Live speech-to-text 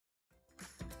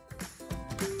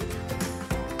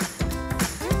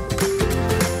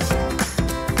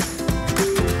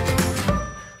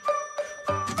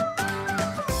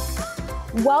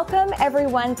Welcome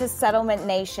everyone to Settlement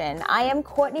Nation. I am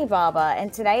Courtney Barber,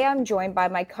 and today I'm joined by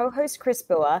my co-host Chris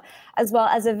Brewer, as well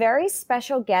as a very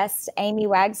special guest, Aimee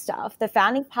Wagstaff, the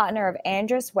founding partner of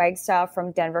Andrus Wagstaff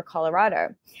from Denver,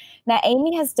 Colorado. Now,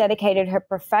 Aimee has dedicated her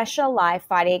professional life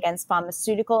fighting against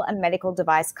pharmaceutical and medical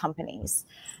device companies.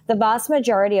 The vast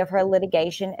majority of her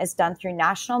litigation is done through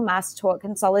national mass tort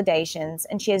consolidations,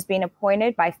 and she has been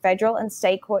appointed by federal and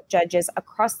state court judges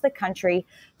across the country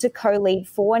to co-lead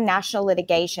 4 national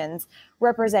litigations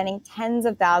representing tens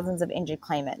of thousands of injured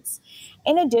claimants.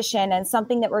 In addition, and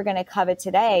something that we're going to cover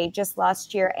today, just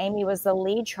last year, Aimee was the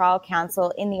lead trial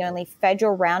counsel in the only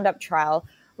federal Roundup trial,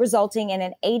 resulting in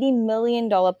an $80 million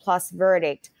plus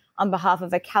verdict on behalf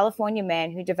of a California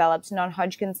man who developed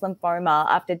non-Hodgkin's lymphoma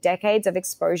after decades of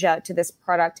exposure to this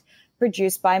product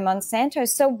produced by Monsanto.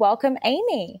 So welcome,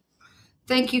 Aimee.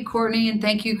 Thank you, Courtney, and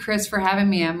thank you, Chris, for having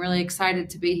me. I'm really excited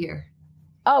to be here.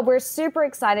 Oh, we're super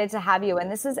excited to have you.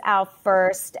 And this is our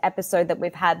first episode that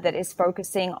we've had that is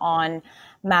focusing on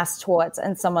mass torts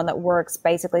and someone that works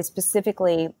basically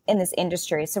specifically in this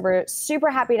industry. So we're super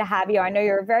happy to have you. I know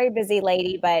you're a very busy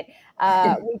lady, but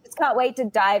we just can't wait to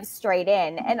dive straight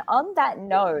in. And on that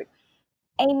note,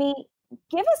 Aimee,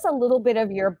 give us a little bit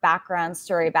of your background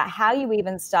story about how you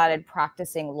even started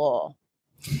practicing law.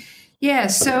 Yeah,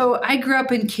 so I grew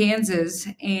up in Kansas,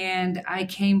 and I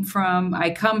come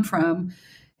from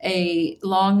a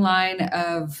long line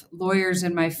of lawyers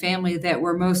in my family that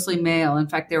were mostly male. In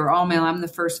fact, they were all male. I'm the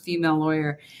first female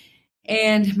lawyer.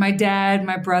 And my dad,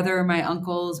 my brother, my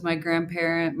uncles, my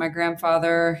grandparent, my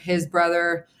grandfather, his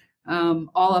brother,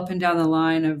 all up and down the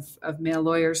line of male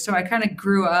lawyers. So I kind of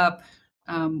grew up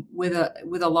with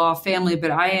a law family, but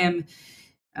I am,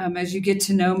 as you get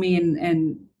to know me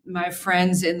and my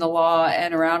friends in the law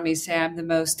and around me say I'm the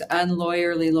most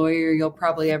unlawyerly lawyer you'll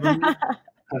probably ever meet.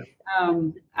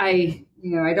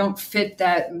 I don't fit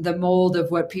the mold of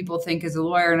what people think is a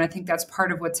lawyer. And I think that's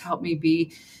part of what's helped me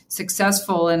be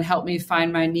successful and helped me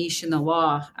find my niche in the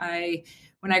law.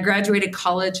 When I graduated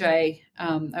college, I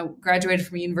graduated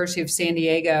from University of San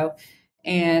Diego,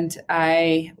 and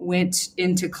I went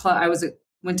to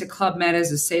Club Med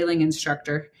as a sailing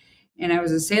instructor. And I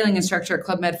was a sailing instructor at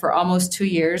Club Med for almost 2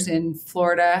 years in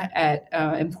Florida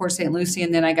in Port St. Lucie.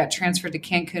 And then I got transferred to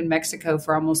Cancun, Mexico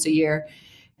for almost a year.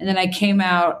 And then I came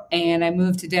out and I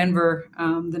moved to Denver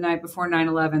the night before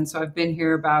 9/11. So I've been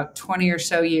here about 20 or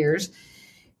so years.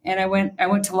 And I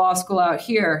went to law school out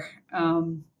here.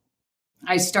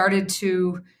 I started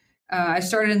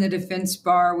in the defense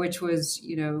bar, which was,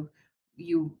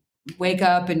 you wake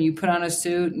up and you put on a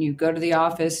suit and you go to the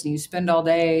office and you spend all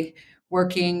day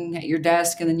working at your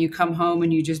desk, and then you come home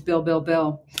and you just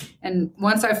bill. And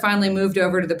once I finally moved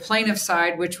over to the plaintiff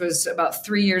side, which was about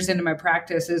 3 years into my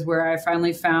practice, is where I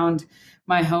finally found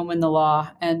my home in the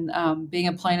law. And being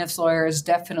a plaintiff's lawyer is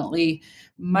definitely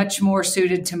much more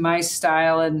suited to my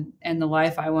style and the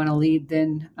life I want to lead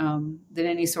than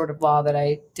any sort of law that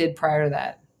I did prior to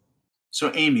that.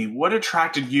 So, Aimee, what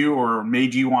attracted you or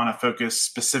made you want to focus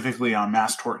specifically on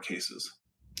mass tort cases?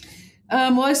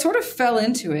 Well, I sort of fell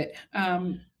into it.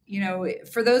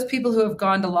 For those people who have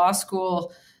gone to law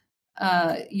school,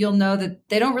 you'll know that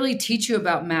they don't really teach you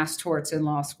about mass torts in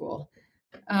law school.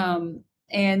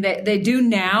 And they do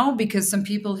now, because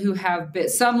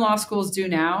some law schools do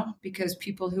now, because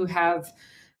people who have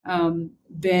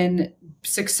been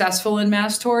successful in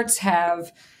mass torts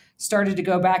have started to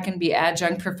go back and be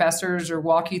adjunct professors or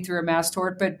walk you through a mass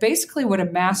tort. But basically what a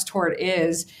mass tort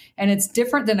is, and it's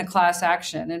different than a class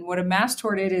action. And what a mass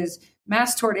tort is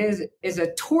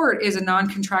a tort is a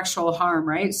non-contractual harm,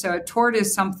 right? So a tort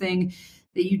is something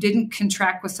that you didn't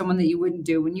contract with someone that you wouldn't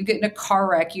do. When you get in a car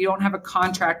wreck, you don't have a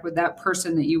contract with that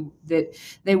person that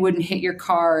they wouldn't hit your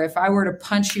car. If I were to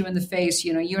punch you in the face,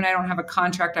 you and I don't have a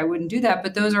contract, I wouldn't do that.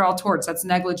 But those are all torts. That's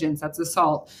negligence. That's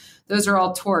assault. Those are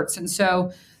all torts. And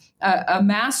so a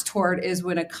mass tort is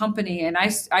when a company, and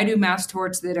I do mass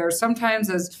torts that are sometimes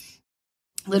as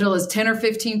little as 10 or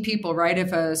 15 people, right?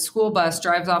 If a school bus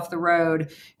drives off the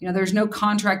road, there's no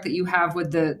contract that you have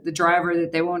with the driver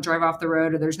that they won't drive off the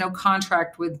road, or there's no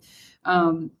contract with,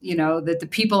 that the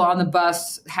people on the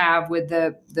bus have with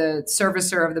the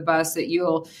servicer of the bus that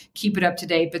you'll keep it up to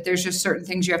date. But there's just certain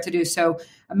things you have to do. So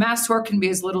a mass tort can be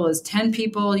as little as 10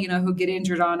 people, who get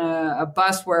injured on a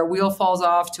bus where a wheel falls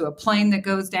off, to a plane that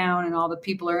goes down and all the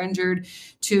people are injured,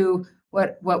 to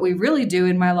what we really do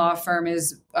in my law firm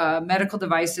is medical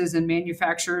devices and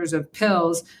manufacturers of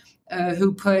pills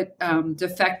who put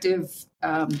defective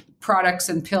products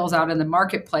and pills out in the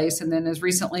marketplace. And then as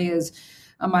recently as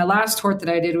my last tort that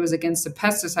I did was against a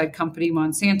pesticide company,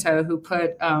 Monsanto, who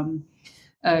put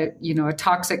a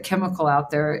toxic chemical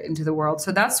out there into the world.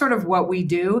 So that's sort of what we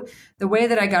do. The way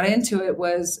that I got into it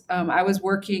was I was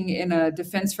working in a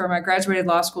defense firm. I graduated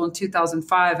law school in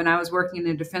 2005, and I was working in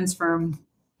a defense firm.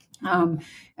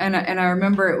 And I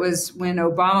remember it was when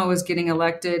Obama was getting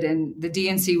elected and the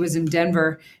DNC was in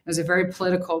Denver. It was a very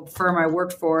political firm I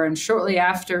worked for. And shortly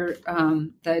after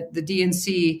the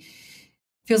DNC,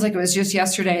 feels like it was just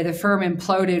yesterday, the firm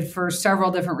imploded for several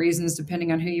different reasons,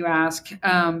 depending on who you ask.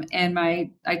 And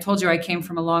I told you I came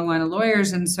from a long line of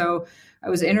lawyers. And so I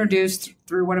was introduced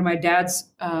through one of my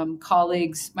dad's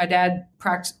colleagues. My dad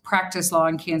practiced law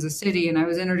in Kansas City, and I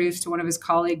was introduced to one of his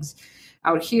colleagues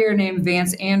out here named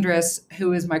Vance Andrus,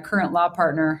 who is my current law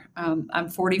partner. I'm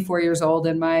 44 years old,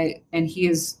 and he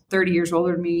is 30 years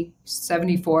older than me,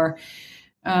 74.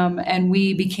 And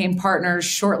we became partners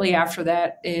shortly after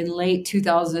that in late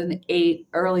 2008,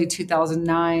 early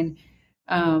 2009.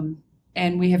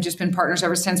 And we have just been partners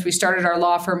ever since. We started our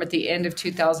law firm at the end of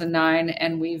 2009,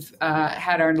 and we've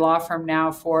had our law firm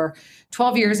now for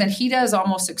 12 years. And he does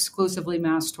almost exclusively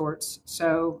mass torts.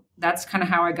 So that's kind of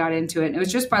how I got into it. And it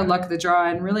was just by luck of the draw.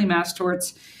 And really, mass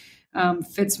torts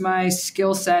fits my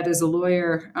skill set as a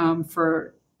lawyer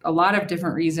for a lot of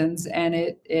different reasons.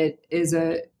 And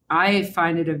I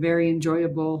find it a very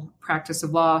enjoyable practice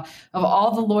of law. Of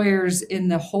all the lawyers in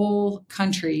the whole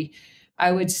country,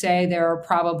 I would say there are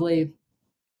probably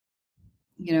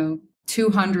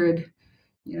 200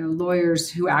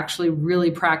 lawyers who actually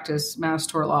really practice mass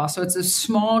tort law. So it's a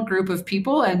small group of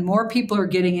people, and more people are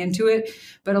getting into it.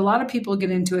 But a lot of people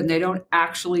get into it and they don't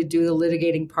actually do the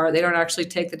litigating part. They don't actually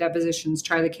take the depositions,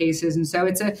 try the cases. And so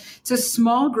it's a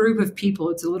small group of people.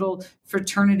 It's a little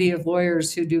fraternity of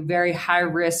lawyers who do very high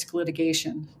risk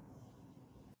litigation.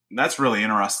 That's really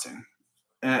interesting.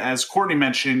 As Courtney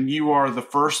mentioned, you are the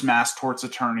first mass torts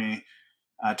attorney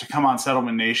to come on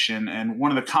Settlement Nation. And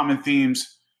one of the common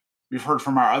themes we've heard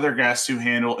from our other guests who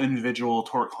handle individual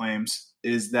tort claims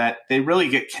is that they really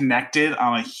get connected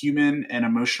on a human and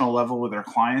emotional level with their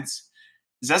clients.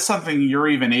 Is that something you're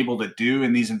even able to do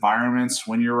in these environments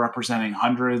when you're representing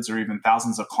hundreds or even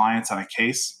thousands of clients on a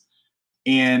case?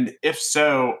 And if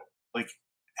so,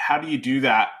 how do you do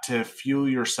that to fuel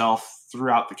yourself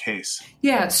throughout the case?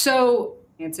 Yeah, so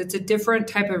it's a different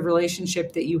type of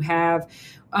relationship that you have.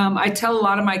 I tell a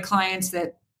lot of my clients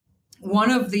that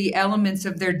one of the elements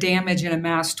of their damage in a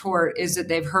mass tort is that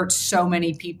they've hurt so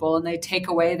many people, and they take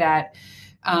away that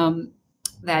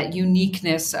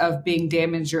uniqueness of being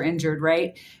damaged or injured,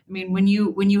 right? I mean, when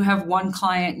you have one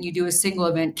client and you do a single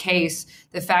event case,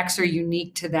 the facts are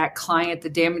unique to that client.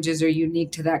 The damages are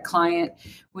unique to that client.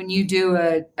 When you do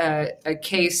a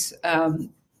case, I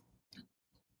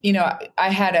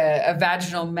had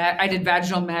I did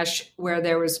vaginal mesh where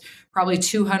there was probably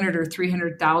 200 or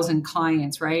 300,000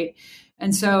 clients, right?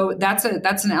 And so that's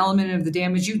an element of the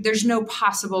damage. There's no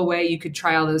possible way you could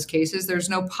try all those cases. There's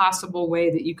no possible way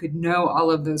that you could know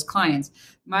all of those clients.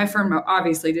 My firm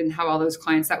obviously didn't have all those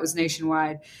clients. That was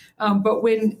nationwide. But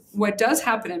what does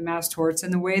happen in mass torts,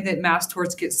 and the way that mass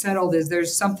torts get settled, is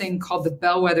there's something called the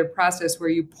bellwether process where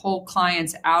you pull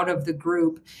clients out of the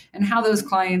group. And how those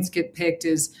clients get picked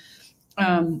is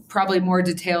probably more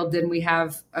detailed than we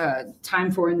have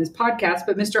time for in this podcast.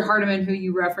 But Mr. Hardeman, who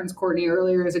you referenced, Courtney,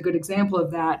 earlier, is a good example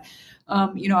of that.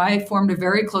 I formed a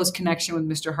very close connection with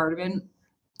Mr. Hardeman.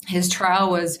 His trial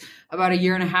was about a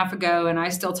year and a half ago, and I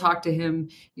still talk to him,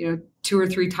 2 or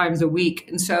 3 times a week.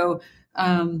 And so,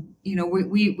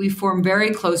 we form very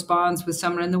close bonds with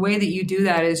someone. And the way that you do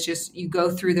that is just you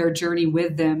go through their journey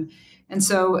with them. And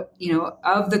so,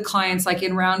 of the clients, like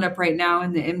in Roundup right now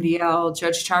in the MDL,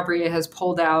 Judge Chabria has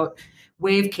pulled out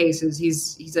wave cases.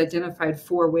 He's identified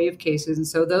 4 wave cases. And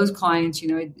so those clients,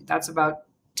 that's about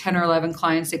 10 or 11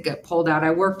 clients that get pulled out.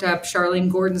 I worked up Charlene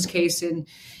Gordon's case in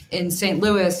St.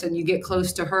 Louis, and you get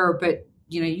close to her, but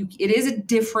it is a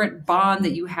different bond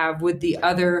that you have with the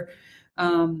other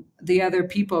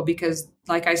people, because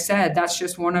like I said, that's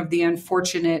just one of the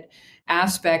unfortunate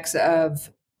aspects of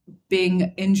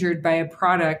being injured by a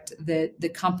product that the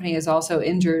company has also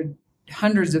injured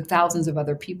hundreds of thousands of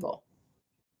other people.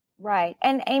 Right.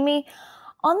 And Aimee,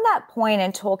 on that point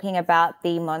and talking about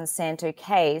the Monsanto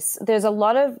case, there's a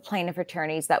lot of plaintiff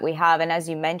attorneys that we have. And as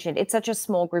you mentioned, it's such a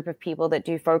small group of people that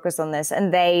do focus on this,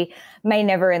 and they may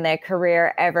never in their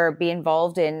career ever be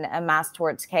involved in a mass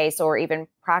torts case or even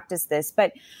practice this.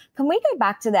 But can we go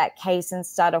back to that case and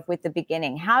start off with the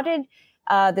beginning? How did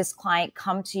this client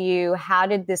come to you? How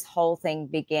did this whole thing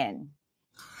begin?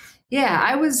 Yeah,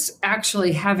 I was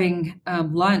actually having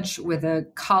lunch with a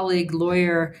colleague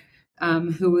lawyer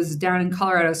who was down in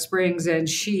Colorado Springs, and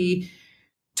she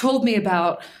told me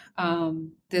about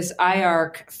this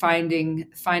IARC finding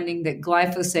that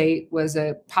glyphosate was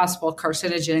a possible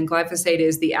carcinogen, and glyphosate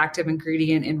is the active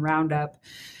ingredient in Roundup.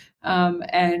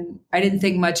 And I didn't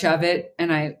think much of it.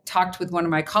 And I talked with one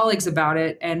of my colleagues about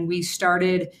it, and we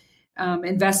started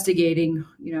investigating,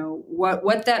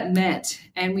 what that meant.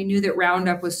 And we knew that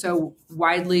Roundup was so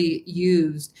widely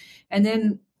used. And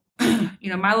then,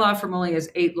 my law firm only has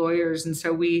 8 lawyers. And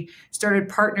so we started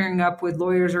partnering up with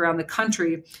lawyers around the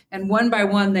country. And one by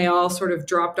one, they all sort of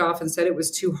dropped off and said it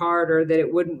was too hard, or that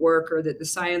it wouldn't work, or that the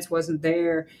science wasn't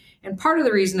there. And part of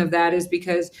the reason of that is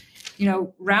because,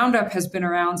 Roundup has been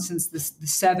around since the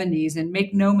 70s. And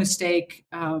make no mistake,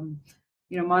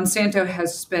 Monsanto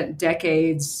has spent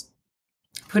decades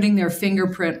putting their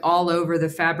fingerprint all over the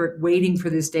fabric, waiting for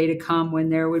this day to come when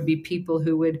there would be people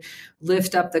who would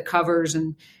lift up the covers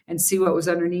and see what was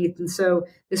underneath. And so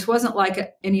this wasn't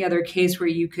like any other case where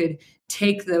you could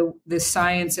take the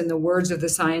science and the words of the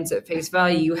science at face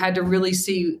value. You had to really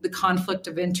see the conflict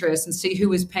of interest and see who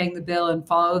was paying the bill and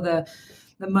follow the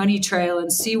money trail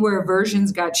and see where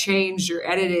versions got changed or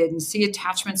edited, and see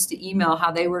attachments to email, how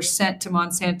they were sent to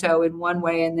Monsanto in one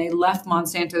way and they left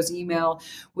Monsanto's email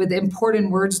with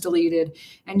important words deleted.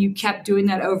 And you kept doing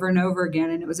that over and over again.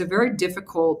 And it was a very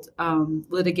difficult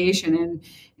litigation.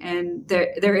 And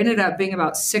there ended up being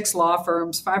about 5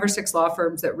 or 6 law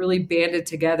firms that really banded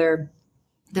together.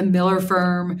 The Miller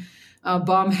firm,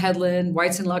 Baum Hedlund,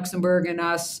 Weitz and Luxembourg, and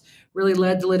us really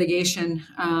led the litigation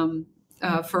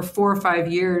for 4 or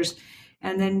 5 years.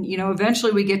 And then,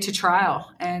 eventually we get to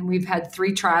trial, and we've had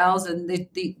 3 trials, and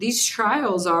these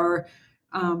trials are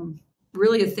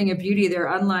really a thing of beauty.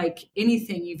 They're unlike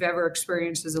anything you've ever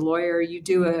experienced as a lawyer. You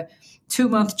do a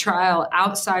 2-month trial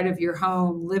outside of your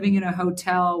home, living in a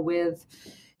hotel with,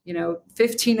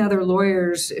 15 other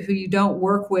lawyers who you don't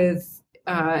work with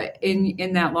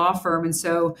in that law firm. And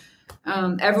so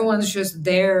everyone's just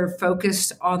there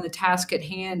focused on the task at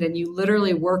hand. And you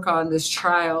literally work on this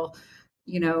trial,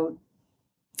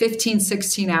 15,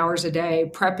 16 hours a day,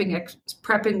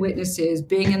 prepping witnesses,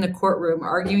 being in the courtroom,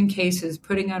 arguing cases,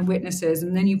 putting on witnesses,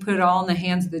 and then you put it all in the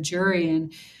hands of the jury.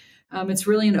 And it's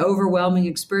really an overwhelming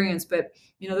experience. But,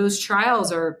 those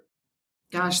trials are,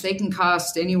 they can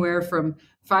cost anywhere from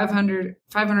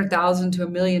 $500,000 to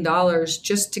 $1 million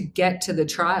just to get to the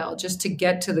trial, just to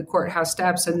get to the courthouse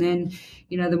steps. And then,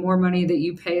 the more money that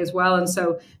you pay as well. And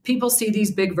so people see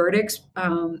these big verdicts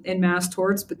in mass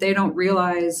torts, but they don't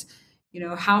realize,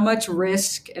 how much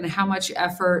risk and how much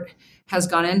effort has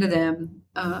gone into them,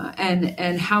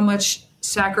 and how much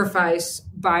sacrifice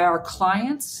by our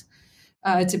clients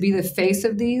to be the face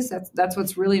of these. That's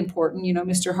what's really important.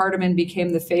 Mr. Hardeman became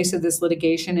the face of this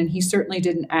litigation, and he certainly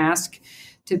didn't ask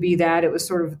to be that. It was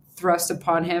sort of thrust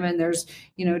upon him. And there's,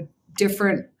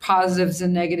 different positives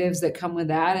and negatives that come with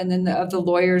that. And then of the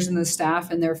lawyers and the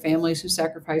staff and their families who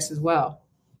sacrifice as well.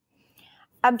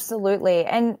 Absolutely.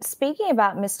 And speaking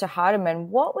about Mr. Hardeman,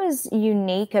 what was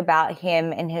unique about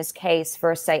him in his case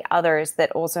versus, say, others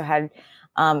that also had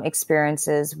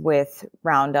experiences with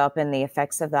Roundup and the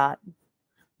effects of that?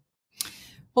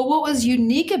 Well, what was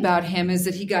unique about him is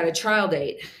that he got a trial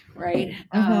date, right?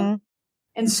 Mm-hmm.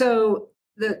 And so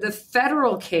the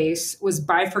federal case was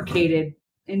bifurcated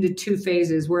into 2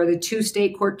 phases, where the 2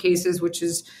 state court cases, which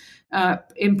is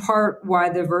in part why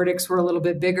the verdicts were a little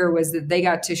bit bigger, was that they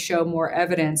got to show more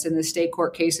evidence in the state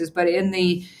court cases. But in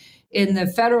the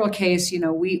federal case,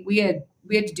 we had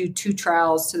to do 2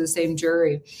 trials to the same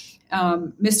jury.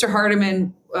 Mr.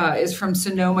 Hardeman is from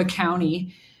Sonoma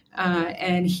County,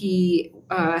 and he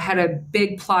had a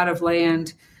big plot of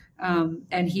land.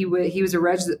 And he was a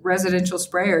residential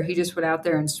sprayer. He just went out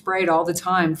there and sprayed all the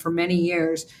time for many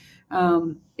years.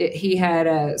 He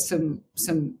had some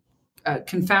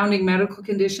confounding medical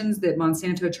conditions that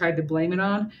Monsanto tried to blame it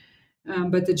on,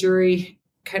 but the jury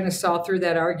kind of saw through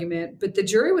that argument. But the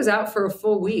jury was out for a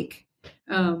full week.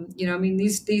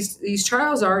 These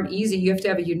trials aren't easy. You have to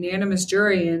have a unanimous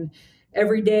jury, and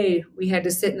every day we had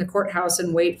to sit in the courthouse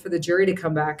and wait for the jury to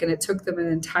come back, and it took them an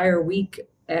entire week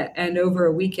and over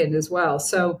a weekend as well.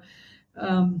 So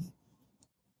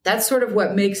that's sort of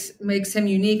what makes him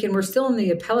unique. And we're still in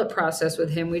the appellate process with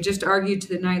him. We just argued to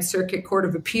the Ninth Circuit Court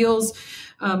of Appeals.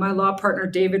 My law partner,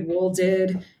 David Wool,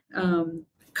 did a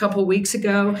couple weeks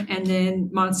ago. And then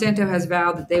Monsanto has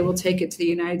vowed that they will take it to the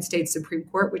United States Supreme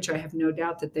Court, which I have no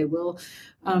doubt that they will.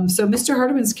 So Mr.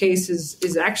 Hardeman's case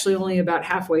is actually only about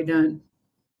halfway done.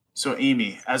 So,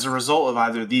 Aimee, as a result of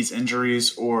either these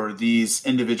injuries or these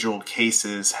individual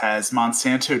cases, has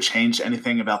Monsanto changed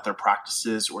anything about their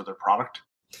practices or their product?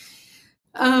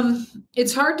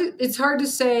 It's hard to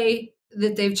say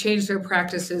that they've changed their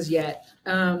practices yet.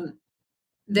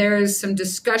 There is some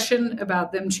discussion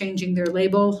about them changing their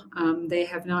label. They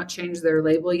have not changed their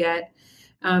label yet.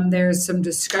 There's some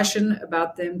discussion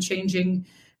about them changing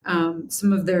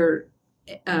some of their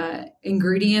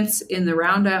ingredients in the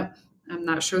Roundup. I'm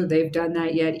not sure they've done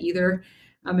that yet either.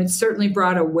 It's certainly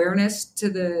brought awareness to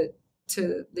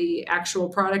the actual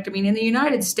product. I mean, in the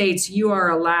United States, you are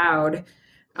allowed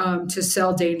to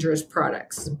sell dangerous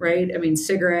products, right? I mean,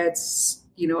 cigarettes,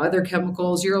 other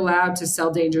chemicals, you're allowed to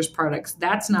sell dangerous products.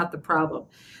 That's not the problem.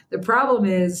 The problem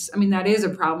is, I mean, that is a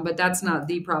problem, but that's not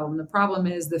the problem. The problem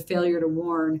is the failure to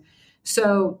warn.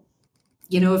 So,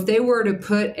 if they were to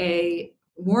put a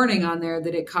warning on there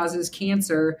that it causes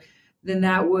cancer, then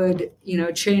that would,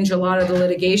 change a lot of the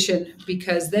litigation,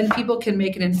 because then people can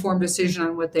make an informed decision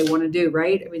on what they want to do,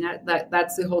 right? I mean,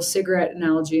 that's the whole cigarette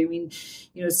analogy. I mean,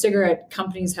 cigarette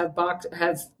companies have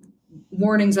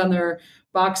warnings on their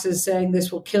boxes saying this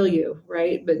will kill you,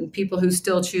 right? But people who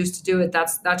still choose to do it,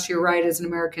 that's your right as an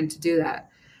American to do that.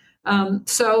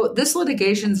 So this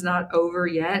litigation's not over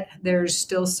yet. There's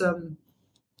still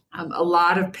a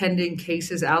lot of pending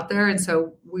cases out there. And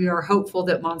so we are hopeful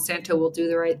that Monsanto will do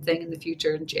the right thing in the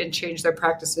future and change their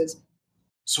practices.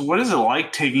 So what is it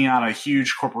like taking on a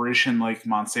huge corporation like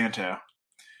Monsanto?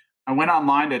 I went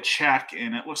online to check,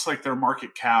 and it looks like their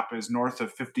market cap is north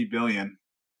of $50 billion.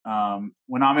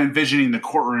 When I'm envisioning the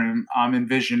courtroom, I'm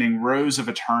envisioning rows of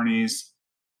attorneys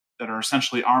that are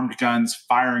essentially armed guns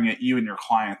firing at you and your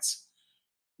clients.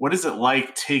 What is it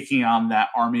like taking on that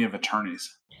army of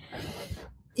attorneys?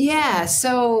 Yeah,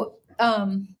 so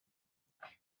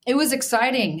it was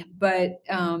exciting, but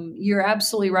you're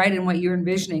absolutely right in what you're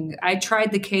envisioning. I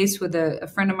tried the case with a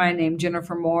friend of mine named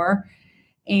Jennifer Moore,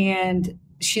 and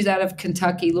she's out of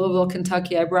Kentucky, Louisville,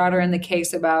 Kentucky. I brought her in the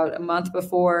case about a month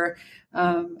before,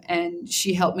 and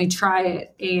she helped me try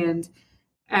it. And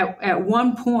at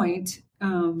one point,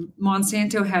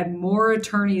 Monsanto had more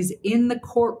attorneys in the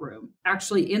courtroom,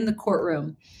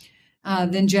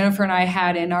 than Jennifer and I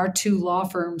had in our two law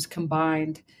firms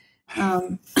combined.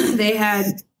 They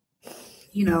had,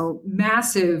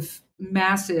 massive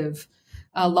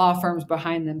law firms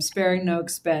behind them, sparing no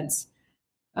expense.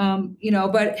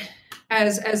 But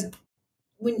as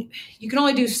when you can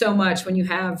only do so much when you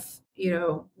have,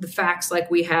 the facts like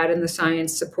we had and the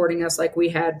science supporting us like we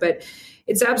had. But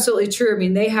it's absolutely true. I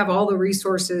mean, they have all the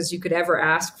resources you could ever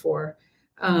ask for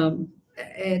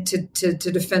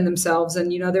to defend themselves.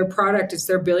 And, their product, it's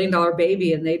their $1 billion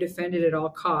baby, and they defend it at all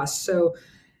costs. So,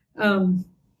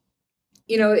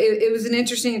 it was an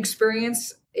interesting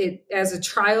experience. As a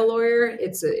trial lawyer,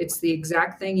 it's the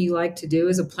exact thing you like to do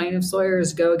as a plaintiff's lawyer,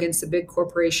 is go against a big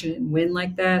corporation and win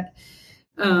like that.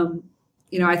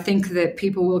 I think that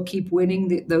people will keep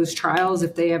winning those trials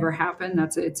if they ever happen.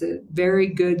 It's a very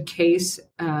good case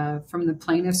from the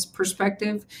plaintiff's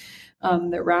perspective,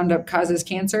 that Roundup causes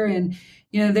cancer. And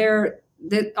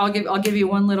I'll give you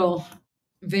one little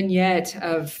vignette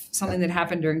of something that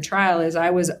happened during trial. Is I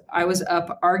was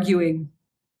up arguing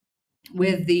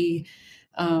with the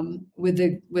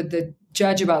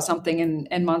judge about something,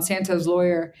 and Monsanto's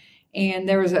lawyer. And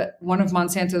there was one of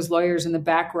Monsanto's lawyers in the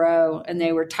back row, and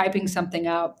they were typing something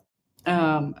up,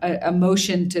 a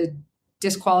motion to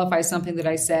disqualify something that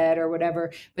I said or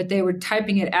whatever, but they were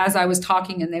typing it as I was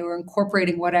talking, and they were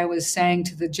incorporating what I was saying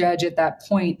to the judge at that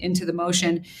point into the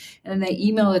motion. And they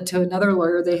emailed it to another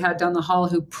lawyer they had down the hall,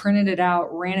 who printed it out,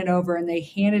 ran it over, and they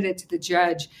handed it to the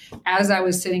judge as I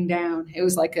was sitting down. It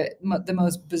was like the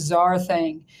most bizarre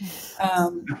thing.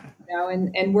 And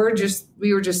we were just,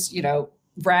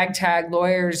 ragtag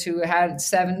lawyers who had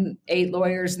 7-8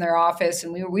 lawyers in their office,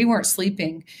 and we weren't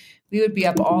sleeping. We would be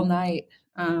up all night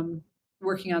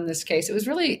working on this case. It was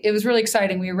really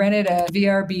exciting. We rented a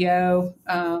VRBO,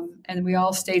 and we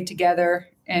all stayed together,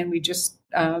 and we just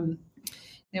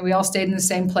we all stayed in the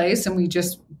same place, and we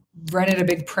just rented a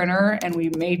big printer, and we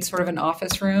made sort of an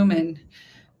office room, and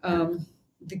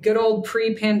the good old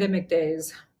pre-pandemic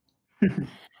days.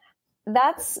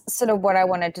 That's sort of what I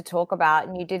wanted to talk about,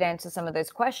 and you did answer some of those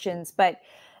questions, but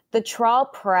the trial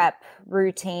prep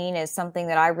routine is something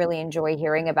that I really enjoy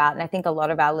hearing about, and I think a lot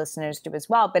of our listeners do as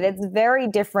well, but it's very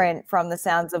different from the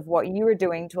sounds of what you were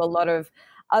doing to a lot of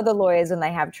other lawyers when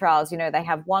they have trials. They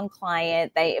have one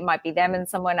client, it might be them and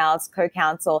someone else,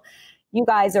 co-counsel. You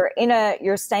guys are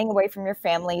you're staying away from your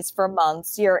families for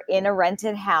months, you're in a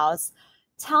rented house.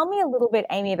 Tell me a little bit,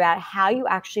 Aimee, about how you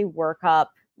actually work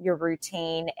up your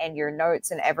routine and your notes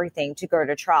and everything to go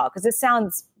to trial, because it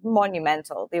sounds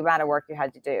monumental, the amount of work you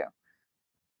had to do.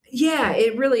 Yeah,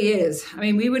 it really is. I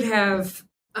mean, we would have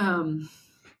 15,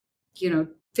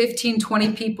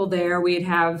 20 people there. We'd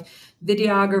have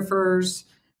videographers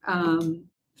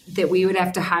that we would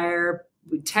have to hire.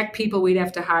 tech people we'd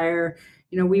have to hire.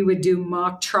 We would do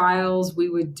mock trials. We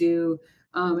would do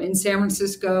in San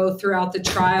Francisco throughout the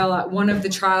trial. At one of the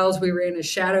trials, we ran a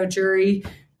shadow jury.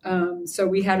 So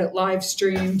we had it live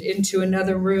streamed into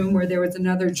another room where there was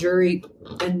another jury.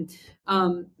 And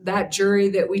that jury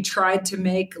that we tried to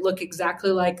make look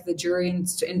exactly like the jury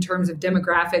in terms of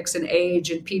demographics and age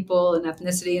and people and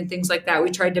ethnicity and things like that. We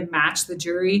tried to match the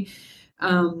jury.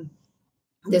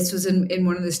 This was in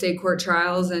one of the state court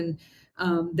trials, and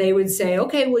they would say,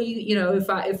 okay, well,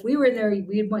 if we were in there,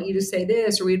 we'd want you to say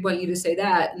this, or we'd want you to say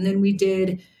that. And then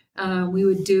we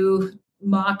would do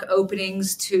mock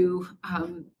openings to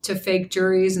fake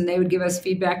juries, and they would give us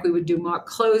feedback. We would do mock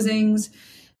closings.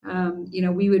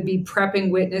 We would be prepping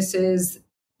witnesses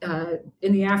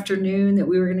in the afternoon that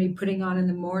we were going to be putting on in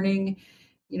the morning.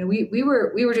 We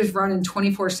were just running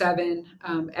 24/7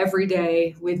 every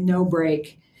day with no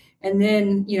break. And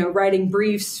then, writing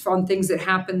briefs on things that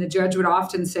happened. The judge would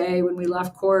often say when we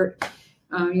left court,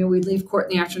 we'd leave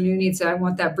court in the afternoon. He'd say, I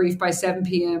want that brief by 7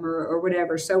 p.m. or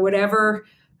whatever. So whatever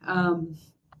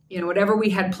we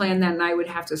had planned that night would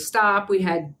have to stop. We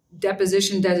had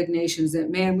deposition designations that,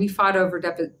 man, we fought over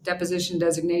deposition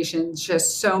designations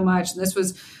just so much. And this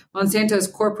was Monsanto's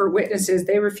corporate witnesses.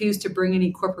 They refused to bring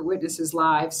any corporate witnesses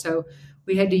live. So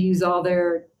we had to use all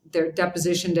their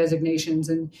deposition designations,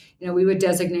 and we would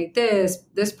designate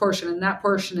this portion and that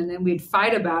portion, and then we'd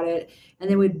fight about it, and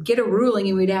then we'd get a ruling,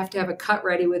 and we'd have to have a cut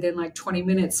ready within like 20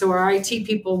 minutes. So our IT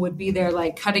people would be there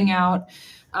like cutting out,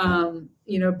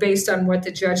 based on what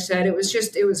the judge said. It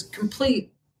was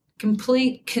complete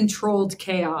controlled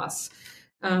chaos.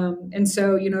 And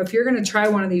so if you're going to try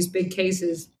one of these big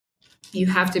cases, you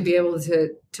have to be able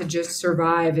to just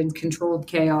survive in controlled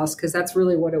chaos, because that's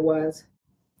really what it was.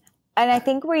 And I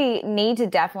think we need to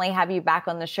definitely have you back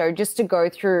on the show just to go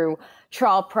through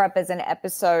trial prep as an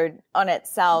episode on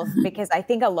itself, because I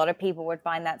think a lot of people would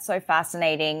find that so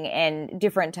fascinating and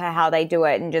different to how they do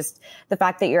it. And just the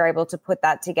fact that you're able to put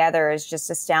that together is just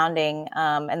astounding.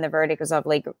 And the verdict was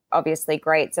obviously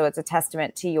great. So it's a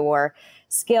testament to your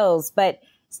skills. But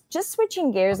just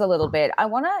switching gears a little bit, I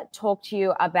want to talk to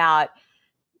you about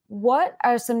what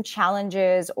are some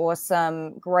challenges or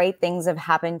some great things that have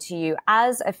happened to you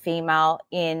as a female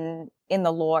in the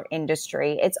law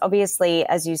industry? It's obviously,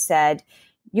 as you said,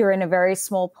 you're in a very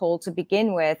small pool to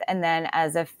begin with. And then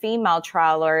as a female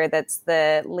trial lawyer, that's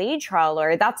the lead trial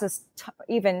lawyer, that's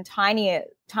even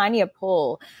tinier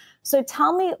pool. So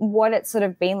tell me what it's sort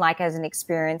of been like as an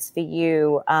experience for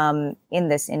you in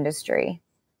this industry.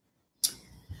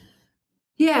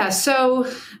 Yeah.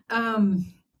 So,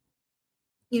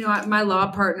 my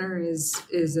law partner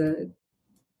is a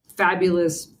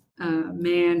fabulous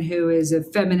man who is a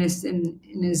feminist in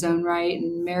his own right,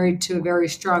 and married to a very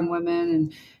strong woman,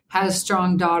 and has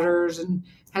strong daughters, and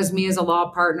has me as a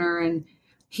law partner. And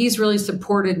he's really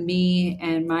supported me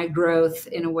and my growth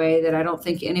in a way that I don't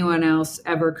think anyone else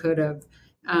ever could have.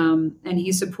 And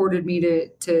he supported me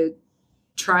to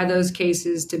try those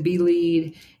cases, to be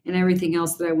lead, and everything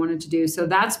else that I wanted to do. So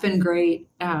that's been great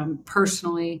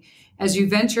personally. As you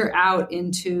venture out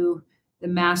into the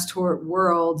mass tort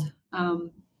world,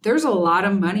 there's a lot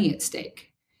of money at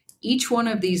stake. Each one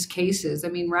of these cases,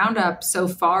 Roundup so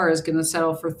far is going to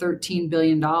settle for $13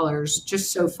 billion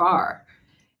just so far.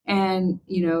 And,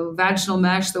 vaginal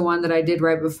mesh, the one that I did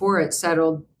right before it,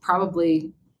 settled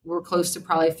we're close to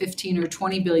probably 15 or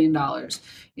 $20 billion.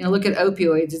 Look at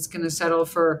opioids. It's going to settle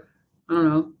for, I don't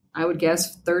know, I would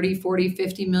guess 30, 40,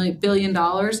 $50 billion.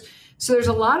 So there's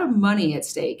a lot of money at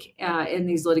stake in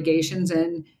these litigations,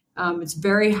 and it's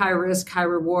very high risk, high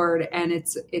reward, and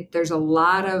there's a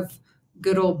lot of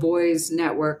good old boys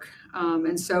network.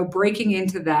 And so breaking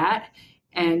into that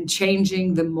and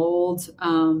changing the mold,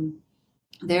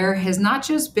 there has not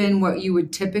just been what you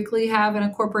would typically have in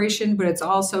a corporation, but it's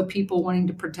also people wanting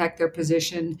to protect their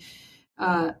position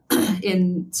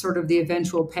in sort of the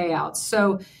eventual payouts.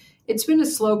 So it's been a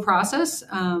slow process.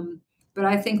 But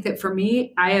I think that for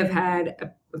me, I have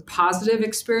had a positive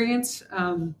experience.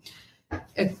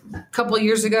 A couple of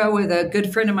years ago with a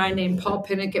good friend of mine named Paul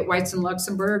Pinnock at Whites and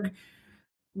Luxembourg,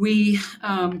 we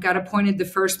got appointed the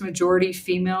first majority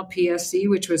female PSC,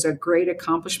 which was a great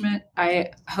accomplishment.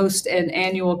 I host an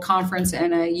annual conference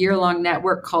and a year-long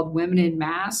network called Women in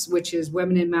Mass, which is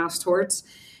Women in Mass Torts.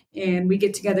 And we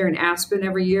get together in Aspen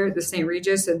every year at the St.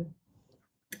 Regis. And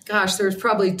gosh, there was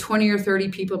probably 20 or 30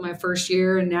 people my first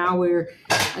year. And now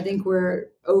I think we're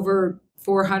over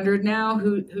 400 now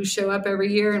who show up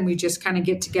every year. And we just kind of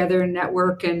get together and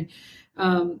network and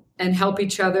help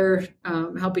each other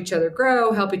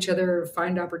grow, help each other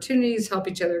find opportunities, help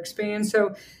each other expand.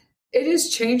 So It is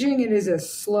changing. It is a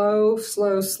slow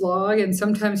slog. And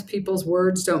sometimes people's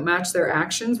words don't match their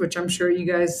actions, which I'm sure you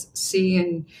guys see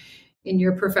in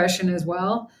your profession as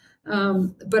well.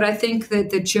 But I think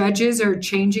that the judges are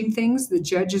changing things. The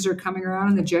judges are coming around,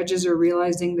 and the judges are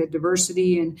realizing that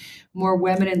diversity and more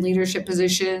women in leadership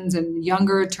positions and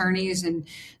younger attorneys, and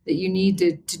that you need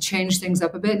to change things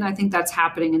up a bit. And I think that's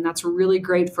happening, and that's really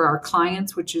great for our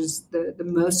clients, which is the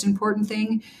most important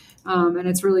thing. And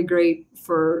it's really great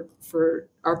for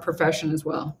our profession as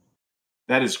well.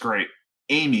 That is great.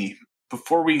 Aimee,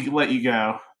 before we let you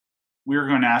go, we're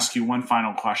going to ask you one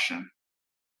final question.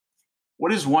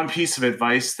 What is one piece of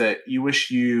advice that you wish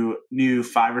you knew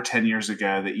 5 or 10 years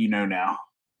ago that you know now?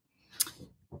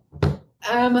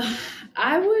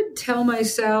 I would tell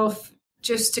myself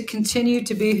just to continue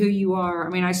to be who you are. I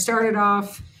mean, I started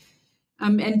off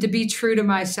and to be true to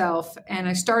myself. And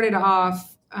I started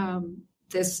off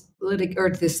this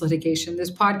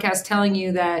podcast telling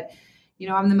you that,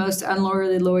 I'm the most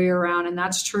unlawyerly lawyer around, and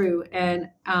that's true.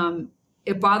 And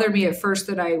it bothered me at first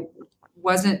that I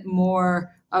wasn't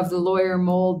more of the lawyer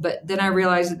mold, but then I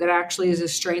realized that actually is a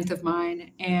strength of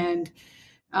mine. And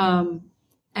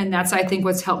that's, I think,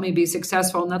 what's helped me be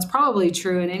successful. And that's probably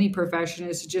true in any profession,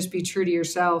 is to just be true to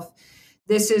yourself.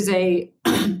 This is a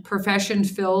profession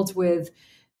filled with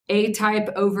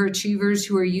A-type overachievers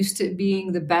who are used to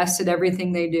being the best at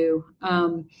everything they do.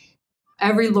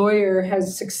 Every lawyer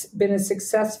has been a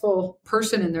successful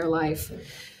person in their life.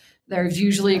 They've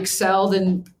usually excelled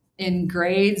in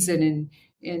grades and in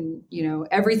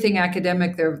everything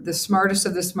academic. They're the smartest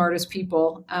of the smartest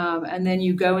people. And then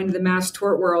you go into the mass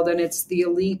tort world, and it's the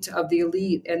elite of the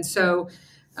elite. And so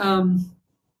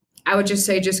I would just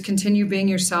say, just continue being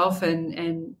yourself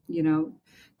and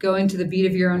going to the beat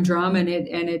of your own drum. And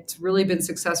it's really been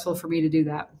successful for me to do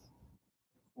that.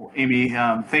 Well, Aimee,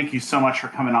 thank you so much for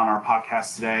coming on our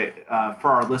podcast today. For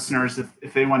our listeners,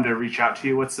 if they wanted to reach out to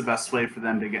you, what's the best way for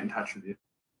them to get in touch with you?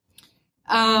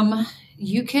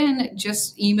 You can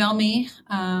just email me,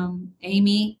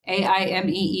 Aimee,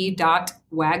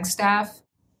 AIMEE.Wagstaff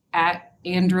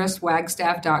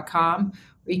 @AndrusWagstaff.com,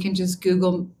 or you can just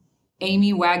Google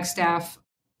Aimee Wagstaff,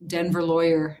 Denver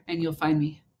lawyer, and you'll find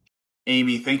me.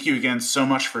 Aimee, thank you again so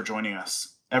much for joining us.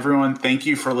 Everyone, thank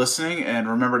you for listening, and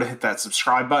remember to hit that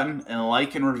subscribe button and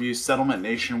like and review Settlement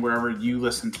Nation wherever you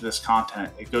listen to this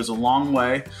content. It goes a long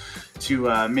way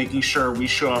to making sure we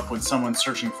show up when someone's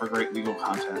searching for great legal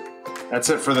content. That's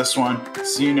it for this one.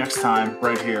 See you next time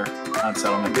right here on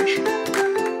Settlement Nation.